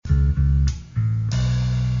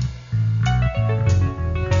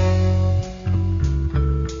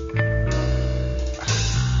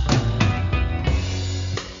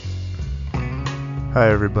Hi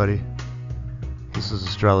everybody, this is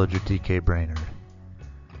astrologer DK Brainerd,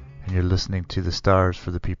 and you're listening to the Stars for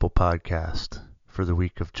the People podcast for the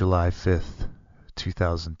week of July 5th,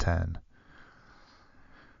 2010.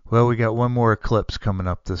 Well, we got one more eclipse coming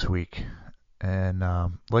up this week, and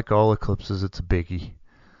like all eclipses, it's a biggie.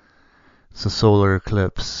 It's a solar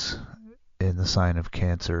eclipse in the sign of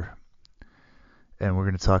Cancer, and we're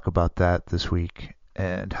going to talk about that this week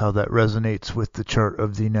and how that resonates with the chart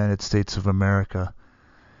of the United States of America.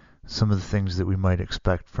 Some of the things that we might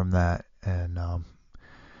expect from that, and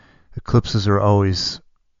eclipses are always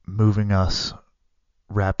moving us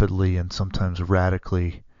rapidly and sometimes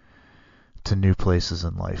radically to new places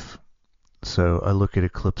in life. So I look at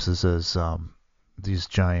eclipses as these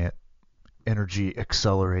giant energy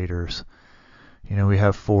accelerators. You know, we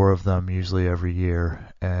have 4 of them usually every year,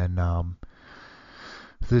 and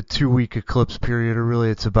the 2-week eclipse period, or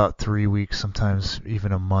really it's about 3 weeks, sometimes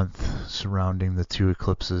even a month surrounding the 2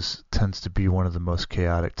 eclipses, tends to be one of the most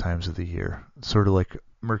chaotic times of the year. It's sort of like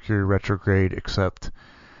Mercury retrograde, except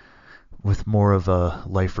with more of a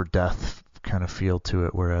life or death kind of feel to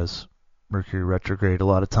it, whereas Mercury retrograde a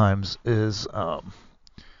lot of times is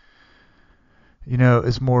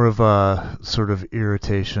is more of a sort of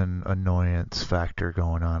irritation, annoyance factor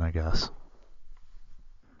going on, I guess.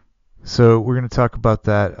 So we're going to talk about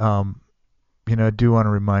that. I do want to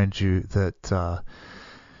remind you that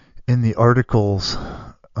in the articles,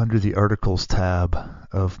 under the articles tab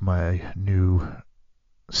of my new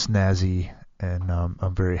snazzy, and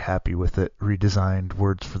I'm very happy with it, redesigned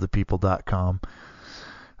wordsforthepeople.com,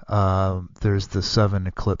 there's the 7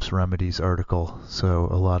 eclipse remedies article. So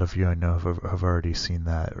a lot of you I know have already seen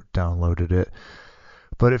that or downloaded it.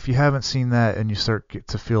 But if you haven't seen that and you start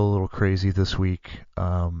to feel a little crazy this week,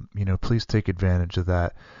 please take advantage of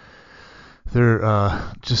that. There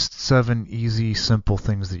are just 7 easy, simple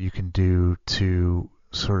things that you can do to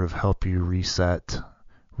sort of help you reset,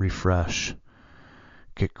 refresh,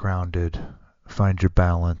 get grounded, find your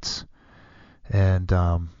balance. And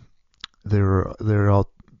they're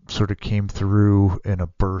all sort of came through in a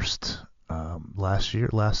burst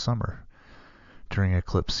last summer, during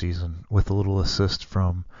eclipse season, with a little assist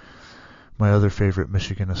from my other favorite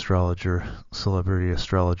Michigan astrologer, celebrity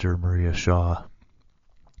astrologer Maria Shaw,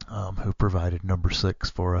 who provided number 6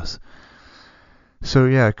 for us. So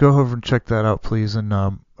yeah, go over and check that out, please. And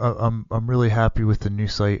I'm really happy with the new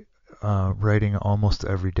site, writing almost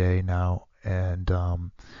every day now, and a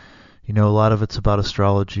lot of it's about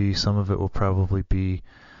astrology. Some of it will probably be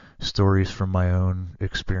stories from my own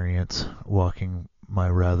experience walking my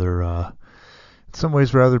rather in some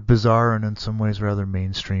ways rather bizarre and in some ways rather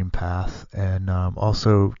mainstream path, and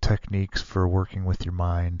also techniques for working with your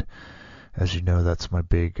mind. As you know, that's my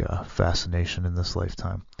big fascination in this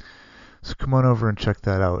lifetime. So come on over and check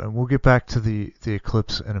that out, and we'll get back to the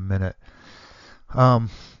eclipse in a minute. I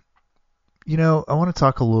want to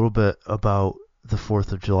talk a little bit about the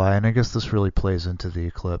 4th of July, and I guess this really plays into the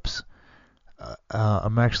eclipse.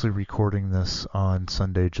 I'm actually recording this on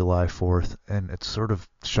Sunday, July 4th, and it's sort of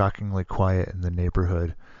shockingly quiet in the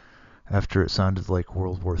neighborhood after it sounded like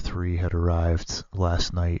World War III had arrived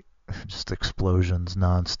last night. Just explosions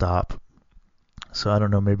nonstop. So I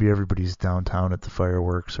don't know, maybe everybody's downtown at the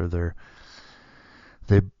fireworks, or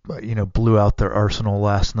they blew out their arsenal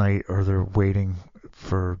last night, or they're waiting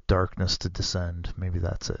for darkness to descend. Maybe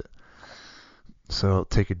that's it. So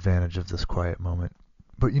take advantage of this quiet moment.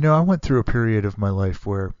 But I went through a period of my life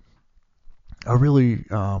where I really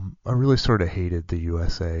sort of hated the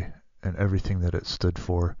USA and everything that it stood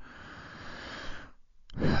for.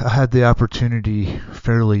 I had the opportunity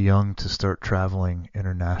fairly young to start traveling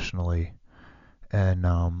internationally, and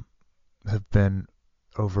have been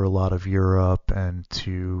over a lot of Europe and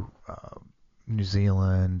to New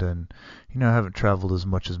Zealand, and I haven't traveled as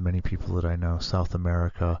much as many people that I know, South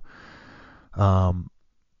America.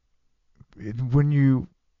 When you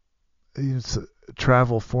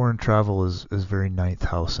travel, foreign travel is very 9th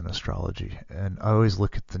house in astrology, and I always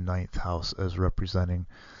look at the 9th house as representing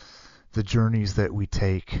the journeys that we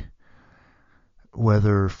take,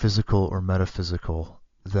 whether physical or metaphysical,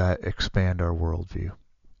 that expand our worldview.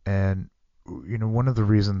 And one of the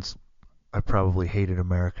reasons I probably hated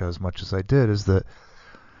America as much as I did is that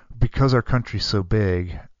because our country's so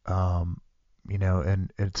big, and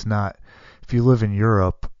it's not, if you live in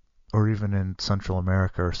Europe or even in Central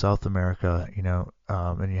America or South America,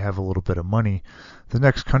 and you have a little bit of money, the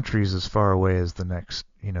next country is as far away as the next,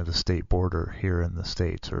 the state border here in the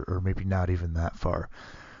States, or maybe not even that far.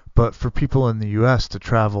 But for people in the U.S. to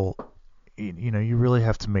travel, you really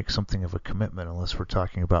have to make something of a commitment, unless we're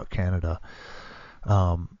talking about Canada.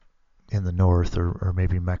 in the north, or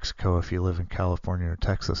maybe Mexico if you live in California or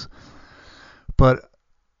Texas. But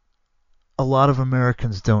a lot of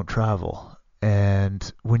Americans don't travel.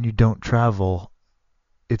 And when you don't travel,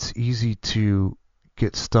 it's easy to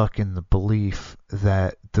get stuck in the belief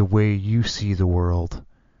that the way you see the world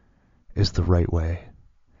is the right way.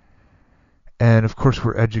 And of course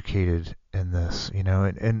we're educated in this,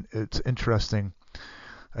 and it's interesting.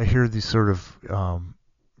 I hear these sort of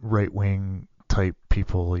right-wing type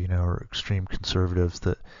people, or extreme conservatives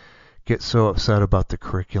that get so upset about the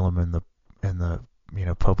curriculum in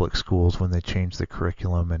the public schools when they change the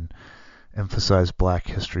curriculum and emphasize Black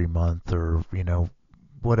History Month or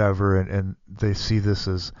whatever, and they see this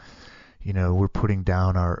as we're putting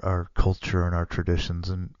down our culture and our traditions,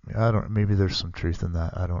 and maybe there's some truth in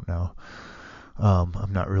that. I don't know.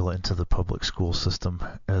 I'm not real into the public school system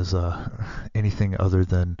as anything other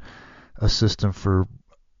than a system for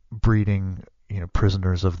breeding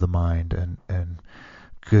prisoners of the mind and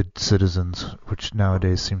good citizens, which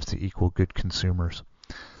nowadays seems to equal good consumers.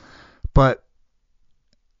 But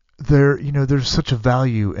there's such a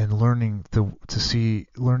value in learning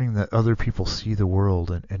that other people see the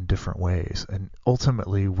world in different ways, and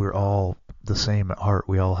ultimately we're all the same at heart.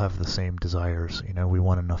 We all have the same desires. We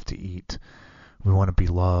want enough to eat, we want to be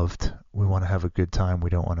loved, we want to have a good time, we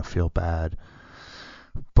don't want to feel bad.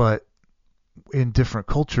 But in different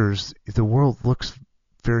cultures, the world looks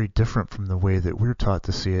very different from the way that we're taught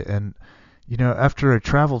to see it. And after I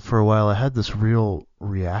traveled for a while, I had this real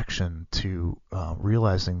reaction to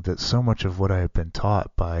realizing that so much of what I had been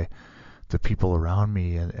taught by the people around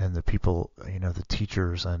me and the people, the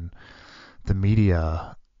teachers and the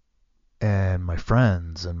media and my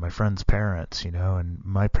friends parents, and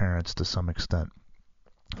my parents to some extent,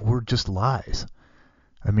 were just lies.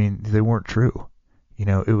 I mean, they weren't true.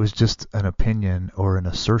 It was just an opinion or an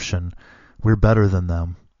assertion. We're better than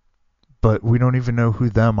them, but we don't even know who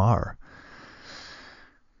them are.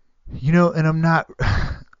 And I'm not,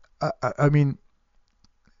 I mean,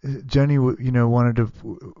 Jenny, wanted to,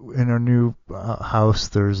 in our new house,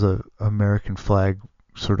 there's a American flag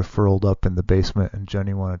sort of furled up in the basement, and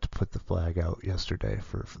Jenny wanted to put the flag out yesterday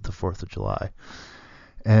for the 4th of July.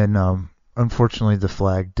 And unfortunately, the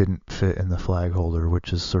flag didn't fit in the flag holder,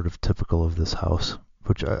 which is sort of typical of this house,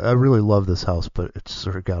 which I really love this house, but it's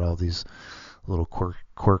sort of got all these little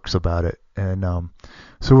quirks about it. And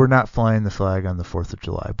so we're not flying the flag on the 4th of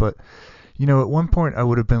July. But, at one point I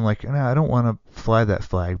would have been like, I don't want to fly that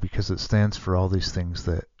flag because it stands for all these things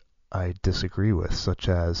that I disagree with, such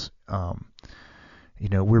as,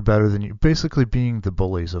 we're better than you. Basically being the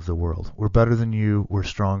bullies of the world. We're better than you, we're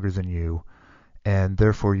stronger than you, and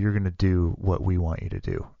therefore you're going to do what we want you to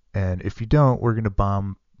do. And if you don't, we're going to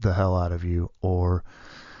bomb the hell out of you, or,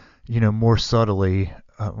 more subtly,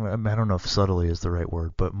 I don't know if subtly is the right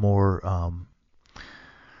word, but more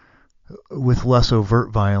with less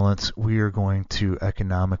overt violence, we are going to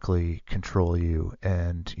economically control you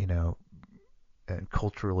and and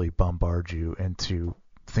culturally bombard you into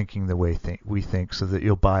thinking the way we think, so that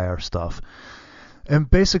you'll buy our stuff. And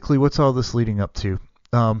basically, what's all this leading up to?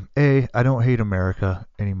 I don't hate America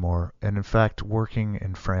anymore, and in fact, working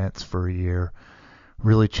in France for a year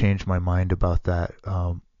really changed my mind about that.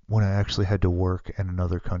 When I actually had to work in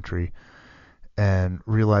another country and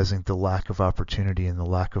realizing the lack of opportunity and the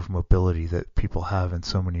lack of mobility that people have in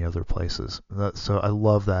so many other places. So I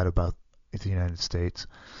love that about the United States.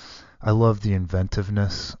 I love the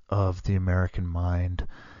inventiveness of the American mind.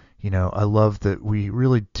 I love that we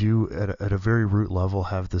really do, at a very root level,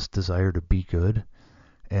 have this desire to be good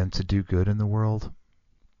and to do good in the world.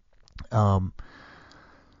 And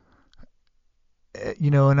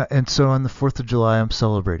so on the 4th of July, I'm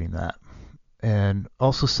celebrating that. And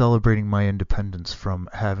also celebrating my independence from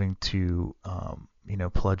having to,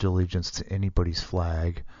 pledge allegiance to anybody's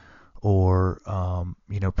flag or,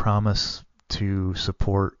 promise to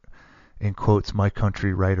support, in quotes, my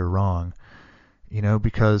country, right or wrong,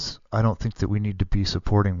 because I don't think that we need to be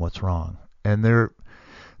supporting what's wrong. And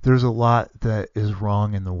there's a lot that is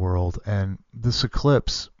wrong in the world. And this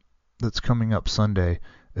eclipse that's coming up Sunday,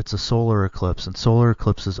 it's a solar eclipse, and solar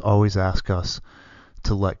eclipses always ask us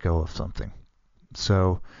to let go of something.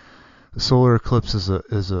 So the solar eclipse is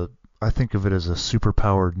I think of it as a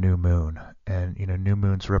superpowered new moon, and new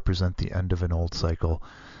moons represent the end of an old cycle.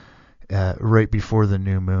 Right before the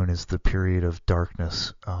new moon is the period of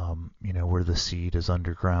darkness, where the seed is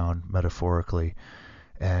underground, metaphorically,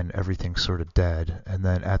 and everything's sort of dead. And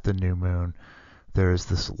then at the new moon, there's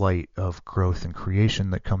this light of growth and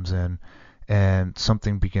creation that comes in, and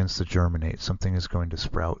something begins to germinate. Something is going to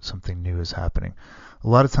sprout. Something new is happening. A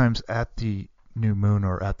lot of times at the new moon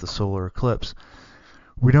or at the solar eclipse,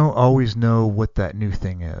 We don't always know what that new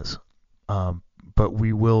thing is, but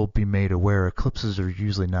we will be made aware. Eclipses are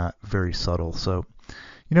usually not very subtle. So,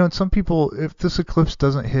 and some people, if this eclipse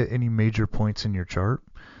doesn't hit any major points in your chart,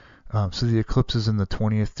 so the eclipse is in the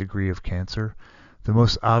 20th degree of Cancer, the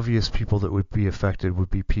most obvious people that would be affected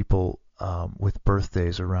would be people with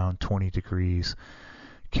birthdays around 20 degrees,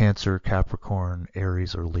 Cancer, Capricorn,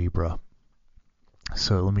 Aries, or Libra.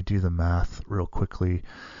 So let me do the math real quickly.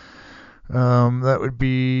 That would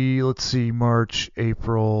be, let's see, March,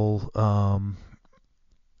 April 10th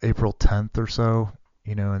or so,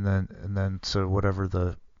 and then so whatever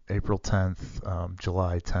the April 10th,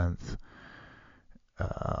 July 10th,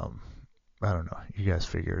 I don't know, you guys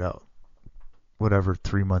figure it out. Whatever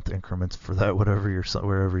 3-month increments for that, wherever your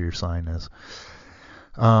sign is.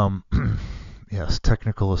 Yes,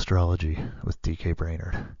 technical astrology with DK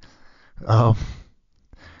Brainerd.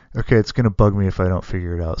 Okay, it's going to bug me if I don't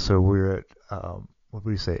figure it out. So we're at, what would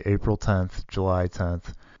we say, April 10th, July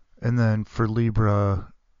 10th. And then for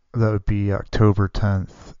Libra, that would be October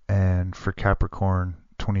 10th. And for Capricorn,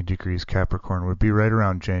 20 degrees Capricorn would be right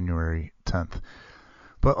around January 10th.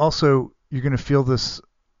 But also, you're going to feel this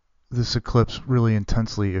eclipse really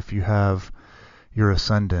intensely if you have your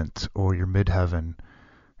ascendant or your midheaven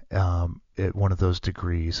at one of those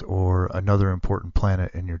degrees, or another important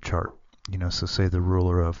planet in your chart. So say the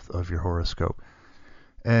ruler of your horoscope.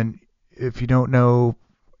 And if you don't know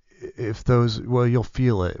if those, well, you'll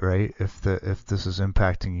feel it, right? If this is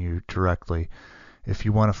impacting you directly. If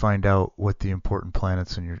you want to find out what the important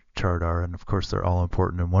planets in your chart are, and of course they're all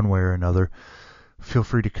important in one way or another, feel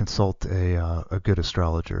free to consult a good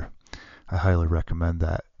astrologer. I highly recommend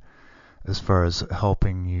that, as far as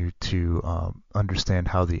helping you to understand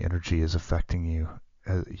how the energy is affecting you,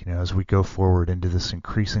 as we go forward into this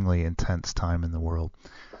increasingly intense time in the world.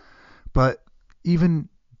 But even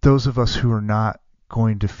those of us who are not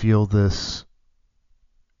going to feel this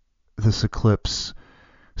eclipse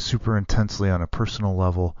super intensely on a personal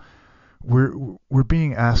level, we're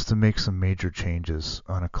being asked to make some major changes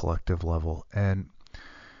on a collective level. And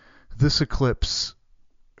this eclipse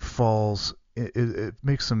falls, it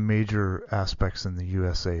makes some major aspects in the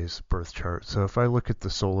USA's birth chart. So if I look at the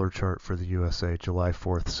solar chart for the USA, July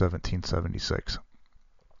 4th, 1776,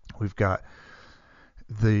 we've got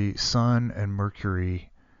the Sun and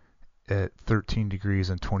Mercury at 13 degrees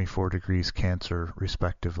and 24 degrees Cancer,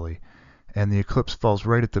 respectively. And the eclipse falls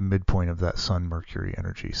right at the midpoint of that Sun-Mercury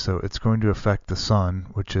energy. So it's going to affect the Sun,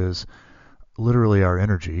 which is literally our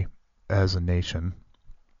energy as a nation,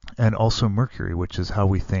 and also Mercury, which is how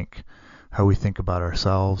we think about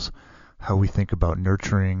ourselves, how we think about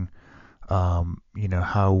nurturing,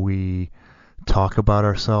 how we talk about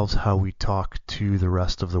ourselves, how we talk to the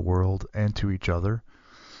rest of the world and to each other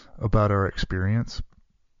about our experience.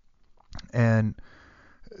 And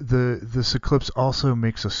this eclipse also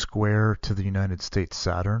makes a square to the United States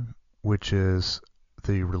Saturn, which is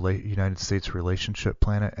the United States relationship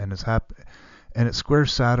planet, and it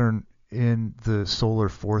squares Saturn in the solar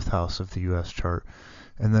 4th house of the U.S. chart.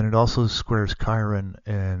 And then it also squares Chiron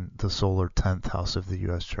in the solar 10th house of the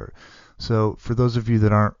U.S. chart. So for those of you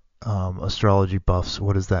that aren't astrology buffs,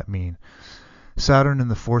 what does that mean? Saturn in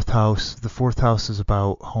the 4th house. The 4th house is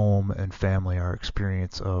about home and family, our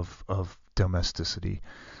experience of domesticity.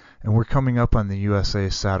 And we're coming up on the USA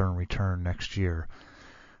Saturn return next year,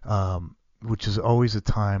 which is always a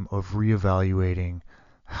time of reevaluating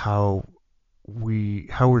how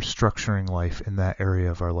we're structuring life in that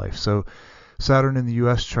area of our life. So Saturn in the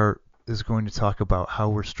U.S. chart is going to talk about how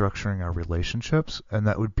we're structuring our relationships, and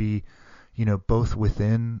that would be, both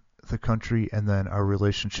within the country and then our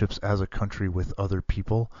relationships as a country with other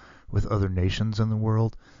people, with other nations in the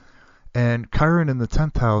world. And Chiron in the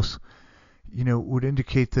 10th house, would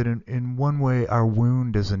indicate that in one way our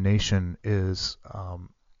wound as a nation is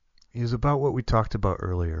about what we talked about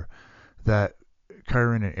earlier, that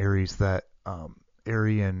Chiron and Aries, that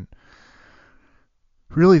Aryan,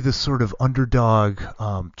 really this sort of underdog,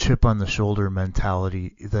 chip on the shoulder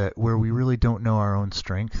mentality, that where we really don't know our own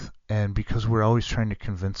strength, and because we're always trying to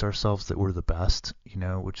convince ourselves that we're the best,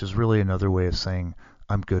 which is really another way of saying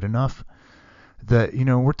I'm good enough, that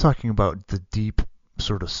we're talking about the deep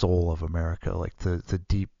sort of soul of America, like the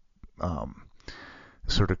deep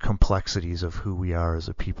sort of complexities of who we are as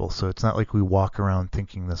a people. So it's not like we walk around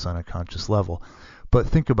thinking this on a conscious level. But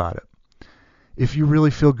think about it. If you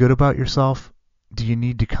really feel good about yourself, do you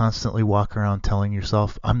need to constantly walk around telling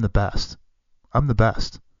yourself, I'm the best? I'm the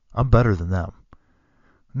best. I'm better than them.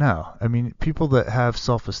 No. I mean, people that have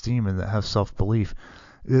self-esteem and that have self-belief,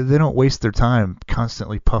 they don't waste their time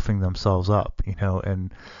constantly puffing themselves up,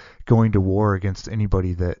 and going to war against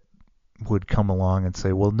anybody that would come along and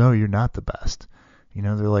say, well, no, you're not the best.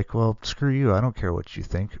 They're like, well, screw you. I don't care what you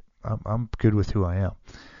think. I'm good with who I am.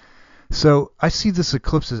 So I see this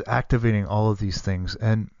eclipse as activating all of these things.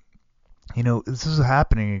 And, this is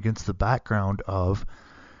happening against the background of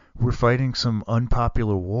we're fighting some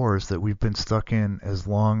unpopular wars that we've been stuck in as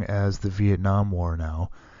long as the Vietnam War now,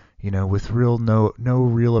 with no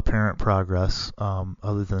real apparent progress,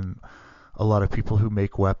 other than a lot of people who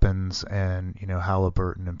make weapons and,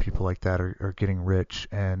 Halliburton and people like that are getting rich.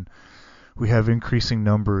 And we have increasing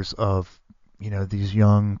numbers of, these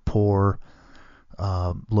young, poor,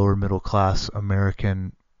 lower middle class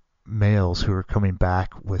American males who are coming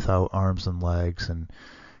back without arms and legs, and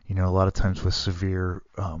a lot of times with severe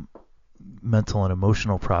mental and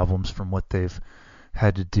emotional problems from what they've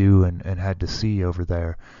had to do and had to see over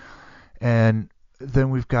there. And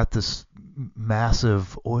then we've got this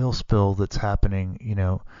massive oil spill that's happening,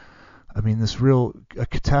 a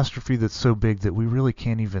catastrophe that's so big that we really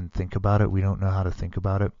can't even think about it. We don't know how to think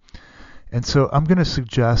about it. And so I'm going to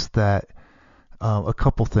suggest that a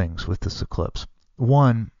couple things with this eclipse.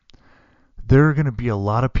 One, there are going to be a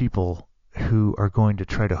lot of people who are going to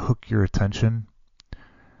try to hook your attention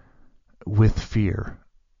with fear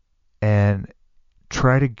and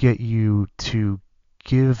try to get you to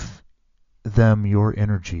give them your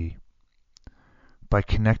energy by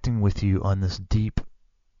connecting with you on this deep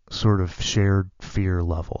sort of shared fear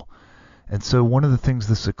level. And so one of the things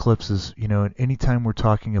this eclipse is, anytime we're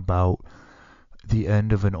talking about the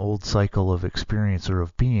end of an old cycle of experience or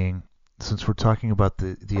of being, since we're talking about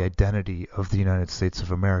the identity of the United States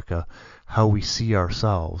of America, how we see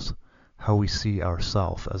ourselves, how we see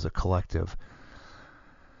ourself as a collective,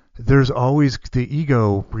 there's always the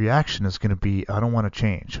ego reaction is going to be, I don't want to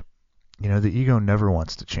change. The ego never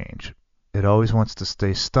wants to change. It always wants to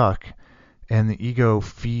stay stuck, and the ego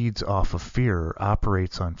feeds off of fear,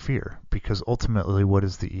 operates on fear, because ultimately what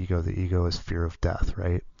is the ego? The ego is fear of death,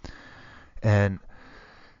 right? And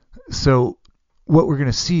so what we're going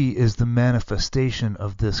to see is the manifestation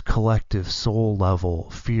of this collective soul level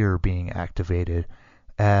fear being activated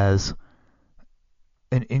as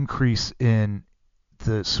an increase in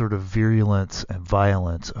the sort of virulence and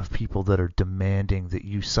violence of people that are demanding that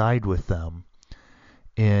you side with them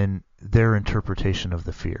in their interpretation of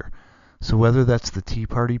the fear. So whether that's the Tea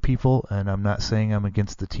Party people, and I'm not saying I'm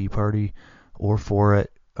against the Tea Party or for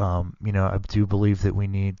it, I do believe that we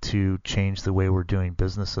need to change the way we're doing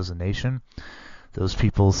business as a nation. Those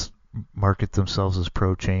people market themselves as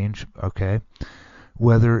pro-change, okay?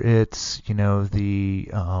 Whether it's, the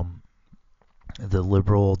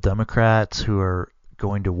liberal Democrats who are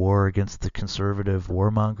going to war against the conservative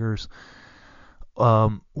warmongers,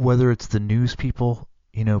 whether it's the news people,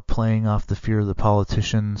 playing off the fear of the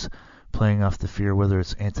politicians, playing off the fear, whether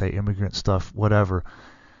it's anti-immigrant stuff, whatever,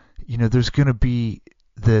 there's going to be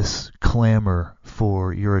this clamor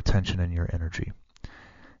for your attention and your energy.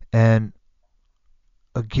 And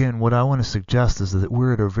again, what I want to suggest is that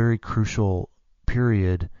we're at a very crucial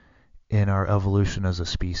period in our evolution as a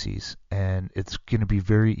species, and it's going to be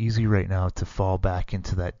very easy right now to fall back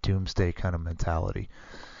into that doomsday kind of mentality.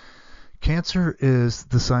 Cancer is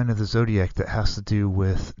the sign of the zodiac that has to do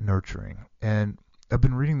with nurturing, and I've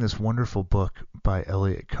been reading this wonderful book by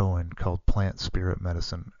Elliot Cohen called Plant Spirit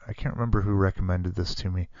Medicine. I can't remember who recommended this to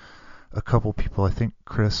me. A couple people, I think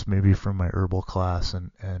Chris, maybe from my herbal class,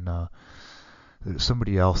 and there's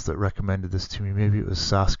somebody else that recommended this to me. Maybe it was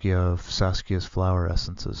Saskia of Saskia's Flower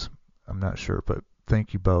Essences. I'm not sure, but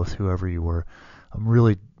thank you both, whoever you were. I'm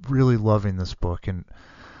really, really loving this book, and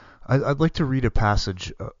I'd like to read a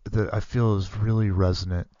passage that I feel is really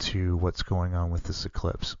resonant to what's going on with this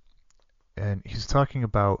eclipse. And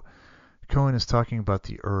Cohen is talking about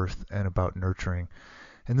the earth and about nurturing.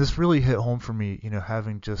 And this really hit home for me,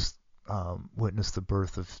 having just witnessed the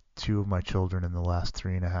birth of two of my children in the last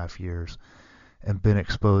 3.5 years and been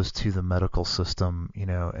exposed to the medical system,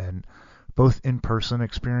 and both in-person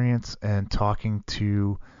experience and talking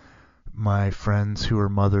to my friends who are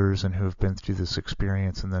mothers and who have been through this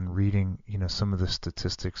experience, and then reading, some of the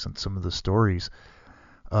statistics and some of the stories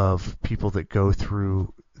of people that go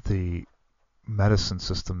through the medicine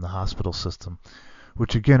system, the hospital system,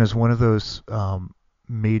 which again is one of those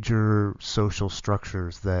major social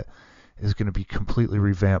structures that is going to be completely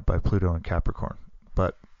revamped by Pluto and Capricorn.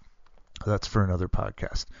 But that's for another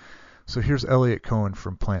podcast. So here's Elliot Cohen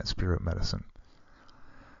from Plant Spirit Medicine.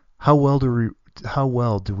 How well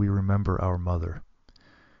do we remember our mother?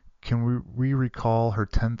 Can we recall her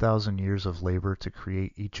 10,000 years of labor to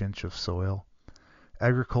create each inch of soil?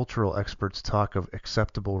 Agricultural experts talk of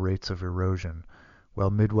acceptable rates of erosion, while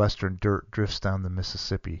Midwestern dirt drifts down the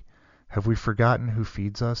Mississippi. Have we forgotten who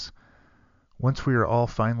feeds us? Once we are all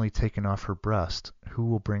finally taken off her breast, who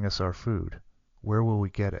will bring us our food? Where will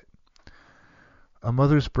we get it? A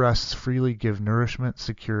mother's breasts freely give nourishment,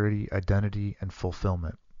 security, identity, and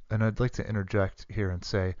fulfillment. And I'd like to interject here and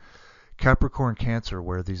say Capricorn Cancer,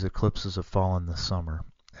 where these eclipses have fallen this summer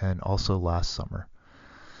and also last summer,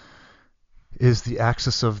 is the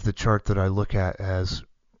axis of the chart that I look at as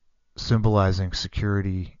symbolizing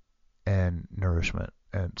security and nourishment,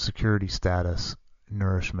 and security, status,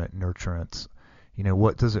 nourishment, nurturance.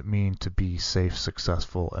 What does it mean to be safe,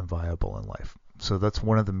 successful, and viable in life? So that's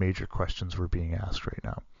one of the major questions we're being asked right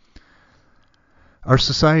now. Our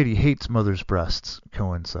society hates mothers' breasts,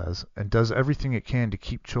 Cohen says, and does everything it can to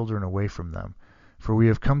keep children away from them, for we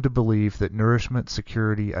have come to believe that nourishment,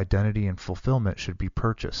 security, identity, and fulfillment should be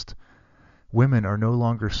purchased. Women are no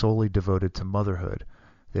longer solely devoted to motherhood.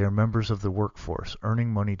 They are members of the workforce,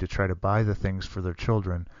 earning money to try to buy the things for their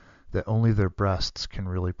children that only their breasts can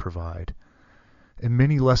really provide. In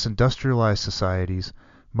many less industrialized societies,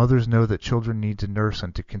 mothers know that children need to nurse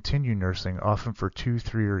and to continue nursing, often for 2,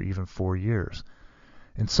 3, or even 4 years.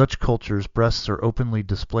 In such cultures, breasts are openly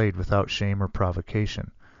displayed without shame or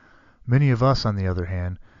provocation. Many of us, on the other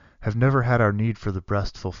hand, have never had our need for the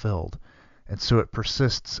breast fulfilled, and so it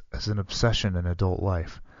persists as an obsession in adult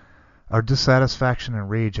life. Our dissatisfaction and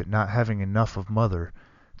rage at not having enough of mother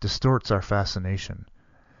distorts our fascination.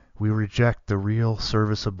 We reject the real,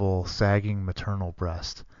 serviceable, sagging maternal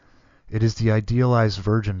breast. It is the idealized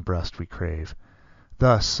virgin breast we crave.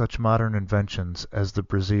 Thus, such modern inventions as the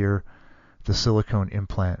brassiere, the silicone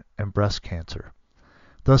implant, and breast cancer.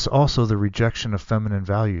 Thus also the rejection of feminine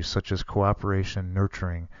values such as cooperation,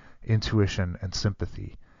 nurturing, intuition, and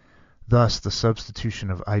sympathy. Thus the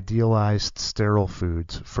substitution of idealized, sterile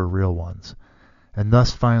foods for real ones. And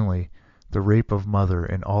thus, finally, the rape of mother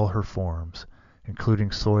in all her forms,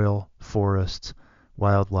 including soil, forests,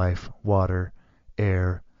 wildlife, water,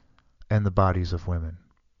 air, and the bodies of women.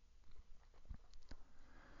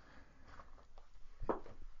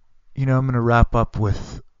 I'm going to wrap up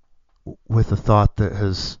with a thought that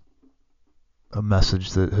has a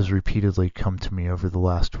message that has repeatedly come to me over the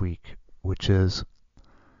last week, which is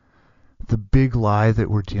the big lie that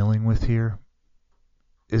we're dealing with here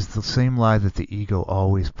is the same lie that the ego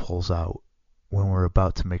always pulls out when we're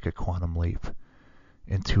about to make a quantum leap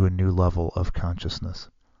into a new level of consciousness,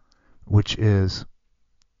 which is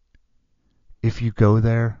if you go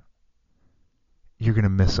there, you're going to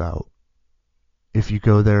miss out. If you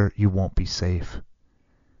go there, you won't be safe.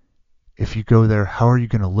 If you go there, how are you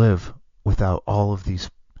going to live without all of these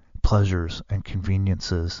pleasures and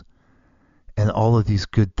conveniences and all of these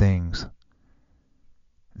good things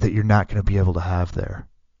that you're not going to be able to have there?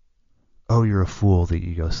 Oh, you're a fool, the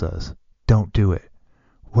ego says. Don't do it.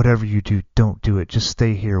 Whatever you do, don't do it. Just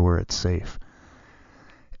stay here where it's safe.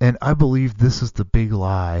 And I believe this is the big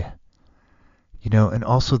lie, and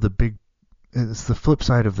also it's the flip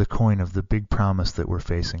side of the coin of the big promise that we're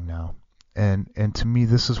facing now. And to me,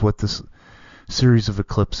 this is what this series of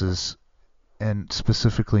eclipses, and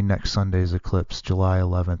specifically next Sunday's eclipse, July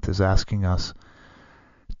 11th, is asking us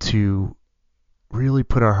to really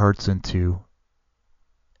put our hearts into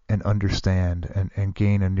and understand and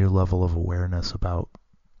gain a new level of awareness about,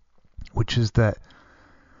 which is that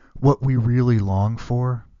what we really long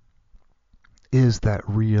for is that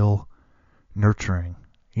real nurturing,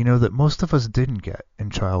 that most of us didn't get in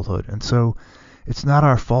childhood. And so it's not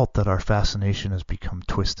our fault that our fascination has become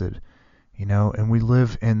twisted, and we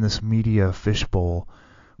live in this media fishbowl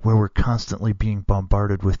where we're constantly being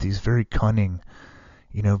bombarded with these very cunning,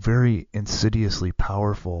 very insidiously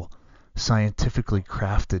powerful, scientifically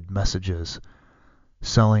crafted messages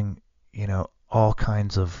selling, all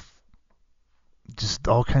kinds of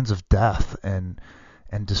death and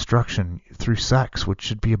destruction through sex, which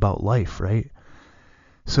should be about life, right?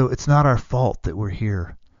 So it's not our fault that we're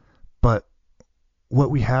here, but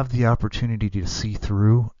what we have the opportunity to see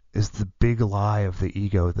through is the big lie of the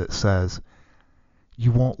ego that says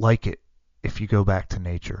you won't like it if you go back to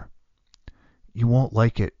nature. You won't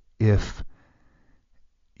like it if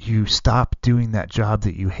you stop doing that job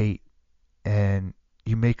that you hate and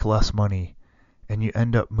you make less money and you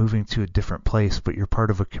end up moving to a different place, but you're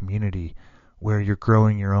part of a community where you're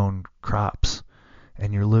growing your own crops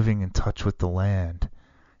and you're living in touch with the land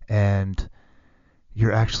and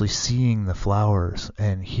you're actually seeing the flowers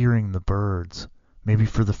and hearing the birds, maybe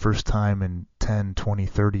for the first time in 10, 20,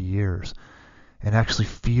 30 years, and actually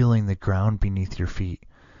feeling the ground beneath your feet,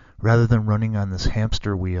 rather than running on this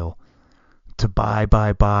hamster wheel to buy,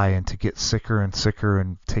 and to get sicker and sicker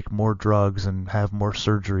and take more drugs and have more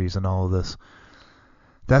surgeries and all of this.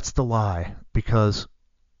 That's the lie, because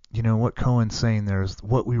what Cohen's saying there is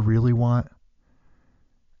what we really want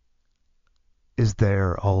is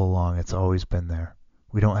there all along. It's always been there.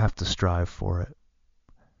 We don't have to strive for it.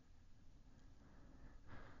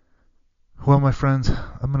 Well, my friends,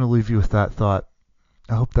 I'm going to leave you with that thought.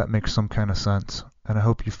 I hope that makes some kind of sense, and I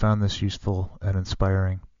hope you found this useful and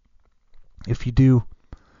inspiring. If you do,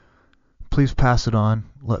 please pass it on.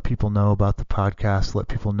 Let people know about the podcast. Let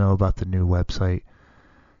people know about the new website.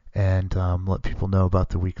 And let people know about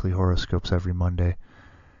the weekly horoscopes every Monday.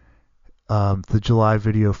 The July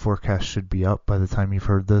video forecast should be up by the time you've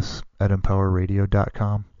heard this at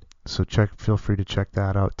empowerradio.com. So feel free to check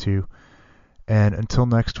that out too. And until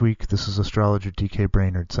next week, this is astrologer DK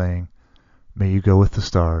Brainerd saying, may you go with the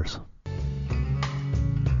stars.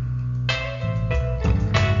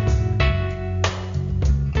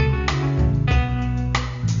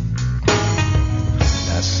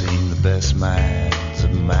 I've seen the best minds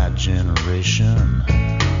of my generation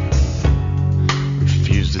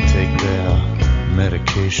refuse to take their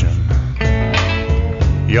medication.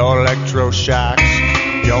 Your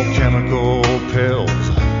electroshocks, your chemical pills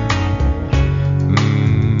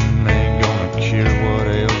ain't gonna cure what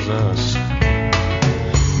ails us.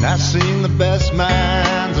 And I've seen the best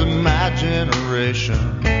minds of my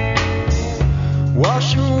generation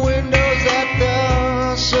washing windows at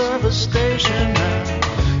the service station.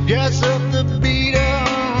 Guess up the